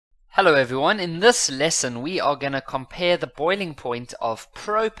Hello everyone, in this lesson we are going to compare the boiling point of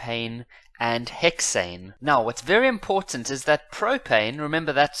propane and hexane. Now what's very important is that propane,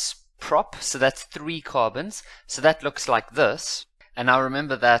 remember that's prop, so that's 3 carbons, so that looks like this. And now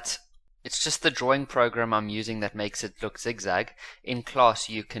remember that it's just the drawing program I'm using that makes it look zigzag. In class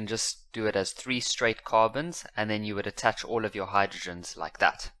you can just do it as 3 straight carbons and then you would attach all of your hydrogens like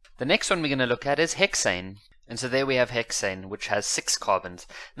that. The next one we're going to look at is hexane. And so there we have hexane, which has 6 carbons.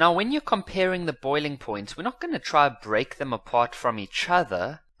 Now when you're comparing the boiling points, we're not going to try to break them apart from each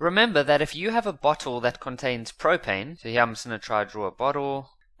other. Remember that if you have a bottle that contains propane, so here I'm just going to try to draw a bottle.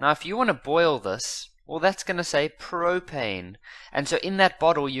 Now if you want to boil this, well that's going to say propane. And so in that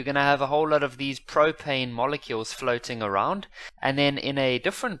bottle you're going to have a whole lot of these propane molecules floating around. And then in a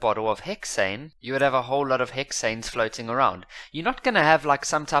different bottle of hexane, you would have a whole lot of hexanes floating around. You're not going to have like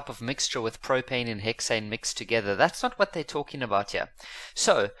some type of mixture with propane and hexane mixed together. That's not what they're talking about here.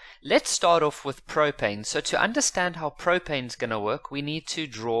 So let's start off with propane. So to understand how propane is going to work, we need to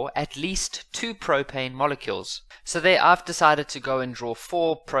draw at least 2 propane molecules. So there I've decided to go and draw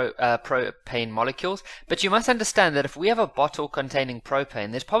 4 propane molecules. But you must understand that if we have a bottle containing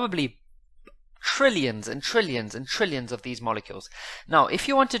propane, there's probably trillions and trillions and trillions of these molecules. Now, if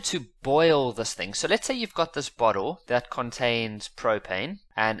you wanted to boil this thing, so let's say you've got this bottle that contains propane,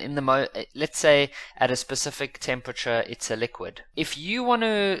 and in the let's say at a specific temperature it's a liquid. If you want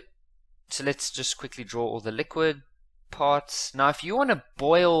to, so let's just quickly draw all the liquid parts. Now, if you want to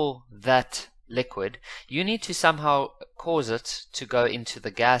boil that liquid, you need to somehow cause it to go into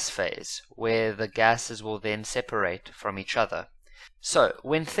the gas phase, where the gases will then separate from each other. So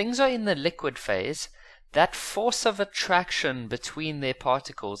when things are in the liquid phase, that force of attraction between their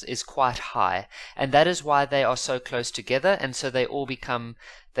particles is quite high, and that is why they are so close together, and so they're all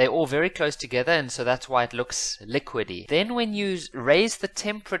very close together, and so that's why it looks liquidy. Then when you raise the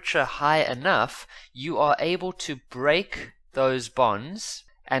temperature high enough, you are able to break those bonds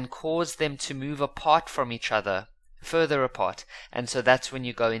and cause them to move apart from each other, further apart, and so that's when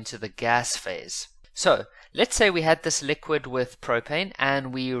you go into the gas phase. So let's say we had this liquid with propane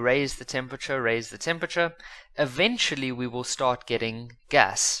and we raise the temperature, eventually we will start getting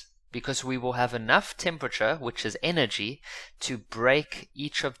gas, because we will have enough temperature, which is energy, to break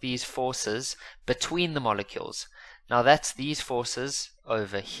each of these forces between the molecules. Now that's these forces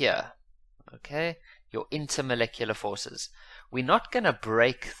over here, okay, your intermolecular forces. We're not going to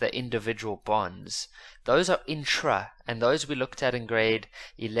break the individual bonds. Those are intra, and those we looked at in grade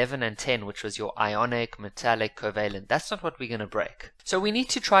 11 and 10, which was your ionic, metallic, covalent. That's not what we're going to break. So we need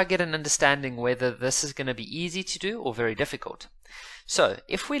to try get an understanding whether this is going to be easy to do or very difficult. So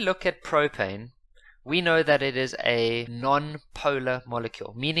if we look at propane, we know that it is a non-polar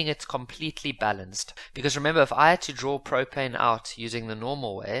molecule, meaning it's completely balanced. Because remember, if I had to draw propane out using the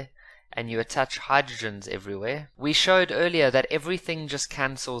normal way, and you attach hydrogens everywhere, we showed earlier that everything just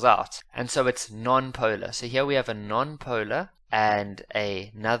cancels out, and so it's non-polar. So here we have a non-polar and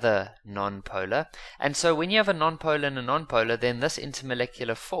another non-polar, and so when you have a non-polar and a non-polar, then this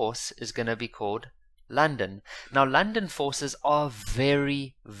intermolecular force is going to be called London. Now London forces are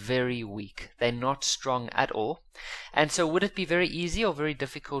very, very weak. They're not strong at all. And so would it be very easy or very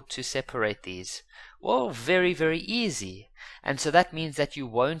difficult to separate these? Well, very, very easy. And so that means that you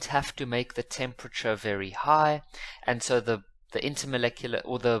won't have to make the temperature very high, and so the intermolecular,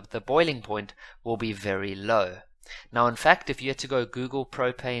 or the boiling point, will be very low. Now in fact, if you had to go Google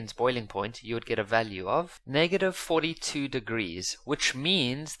propane's boiling point, you would get a value of -42 degrees, which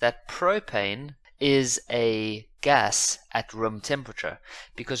means that propane is a gas at room temperature,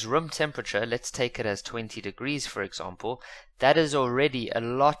 because room temperature, let's take it as 20 degrees for example, that is already a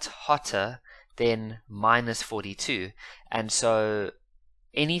lot hotter than -42, and so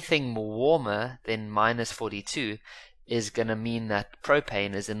anything warmer than -42 is going to mean that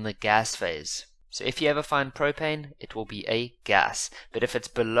propane is in the gas phase. So if you ever find propane, it will be a gas. But if it's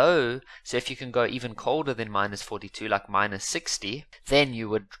below, so if you can go even colder than -42, like -60, then you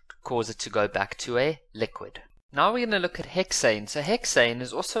would cause it to go back to a liquid. Now we're going to look at hexane. So hexane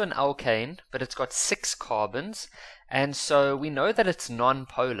is also an alkane, but it's got 6 carbons, and so we know that it's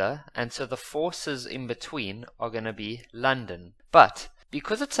non-polar, and so the forces in between are going to be London. But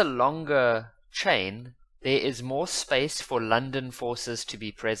because it's a longer chain, there is more space for London forces to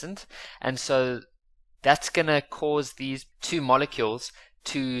be present, and so that's going to cause these 2 molecules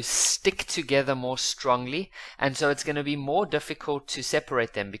to stick together more strongly, and so it's going to be more difficult to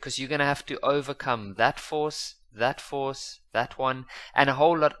separate them, because you're going to have to overcome that force, that one, and a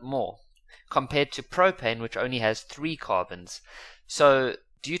whole lot more, compared to propane, which only has 3 carbons. So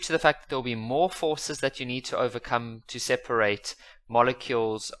due to the fact that there will be more forces that you need to overcome to separate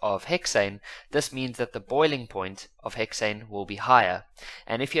molecules of hexane, this means that the boiling point of hexane will be higher.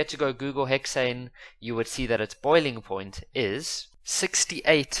 And if you had to go Google hexane, you would see that its boiling point is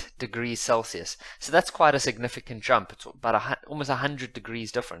 68 degrees Celsius. So that's quite a significant jump. It's about almost 100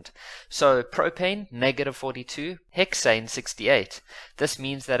 degrees different. So propane, negative 42, hexane, 68. This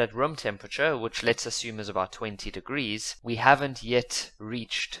means that at room temperature, which let's assume is about 20 degrees, we haven't yet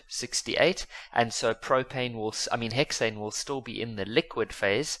reached 68, and so hexane will still be in the liquid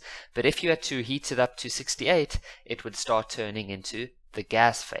phase, but if you had to heat it up to 68, it would start turning into the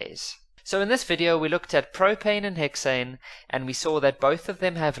gas phase. So in this video we looked at propane and hexane, and we saw that both of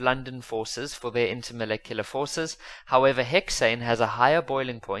them have London forces for their intermolecular forces. However, hexane has a higher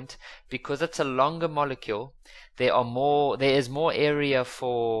boiling point because it's a longer molecule. There is more area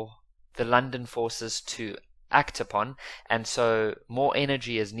for the London forces to act upon, and so more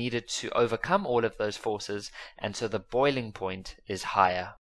energy is needed to overcome all of those forces, and so the boiling point is higher.